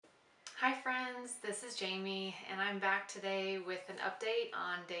Hi friends, this is Jamie and I'm back today with an update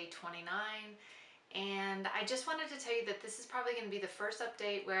on day 29, and I just wanted to tell you that this is probably going to be the first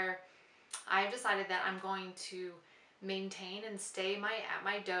update where I've decided that I'm going to maintain and stay at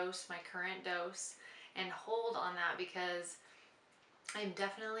my dose, my current dose, and hold on that because I'm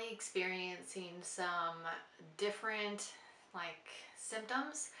definitely experiencing some different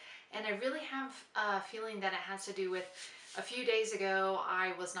symptoms, and I really have a feeling that it has to do with a few days ago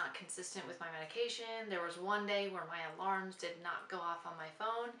I was not consistent with my medication. There was one day where my alarms did not go off on my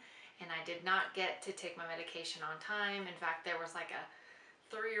phone and I did not get to take my medication on time. In fact, there was like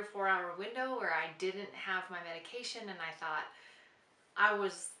a 3 or 4 hour window where I didn't have my medication, and I thought,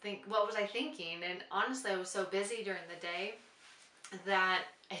 what was I thinking? And honestly, I was so busy during the day that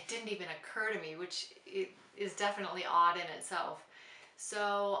it didn't even occur to me, which is definitely odd in itself.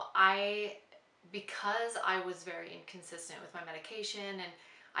 So because I was very inconsistent with my medication, and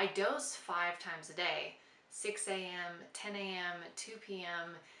I dose 5 times a day, 6 a.m., 10 a.m., 2 p.m.,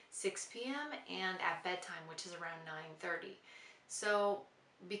 6 p.m., and at bedtime, which is around 9:30. So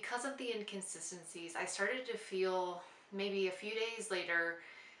because of the inconsistencies, I started to feel maybe a few days later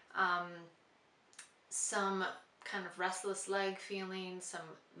um, some kind of restless leg feeling, some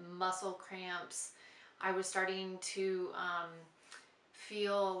muscle cramps. I was starting to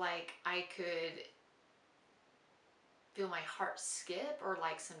feel like I could feel my heart skip, or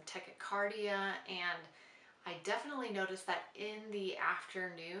like some tachycardia, and I definitely noticed that in the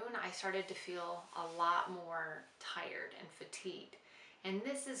afternoon I started to feel a lot more tired and fatigued. And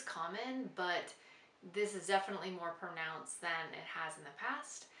this is common, but this is definitely more pronounced than it has in the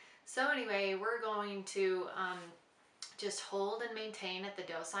past. So anyway, we're going to just hold and maintain at the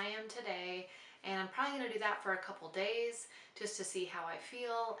dose I am today, and I'm probably going to do that for a couple days just to see how I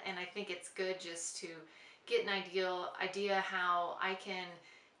feel. And I think it's good just to get an idea how I can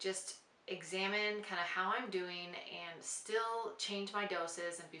just examine kind of how I'm doing and still change my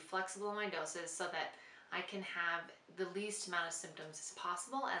doses and be flexible in my doses so that I can have the least amount of symptoms as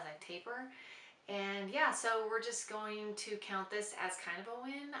possible as I taper. And yeah, so we're just going to count this as kind of a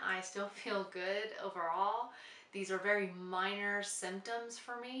win. I still feel good overall. These are very minor symptoms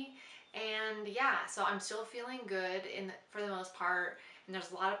for me. And yeah, so I'm still feeling good for the most part. And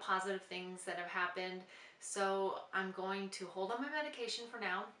there's a lot of positive things that have happened. So I'm going to hold on my medication for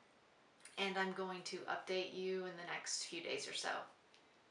now, and I'm going to update you in the next few days or so.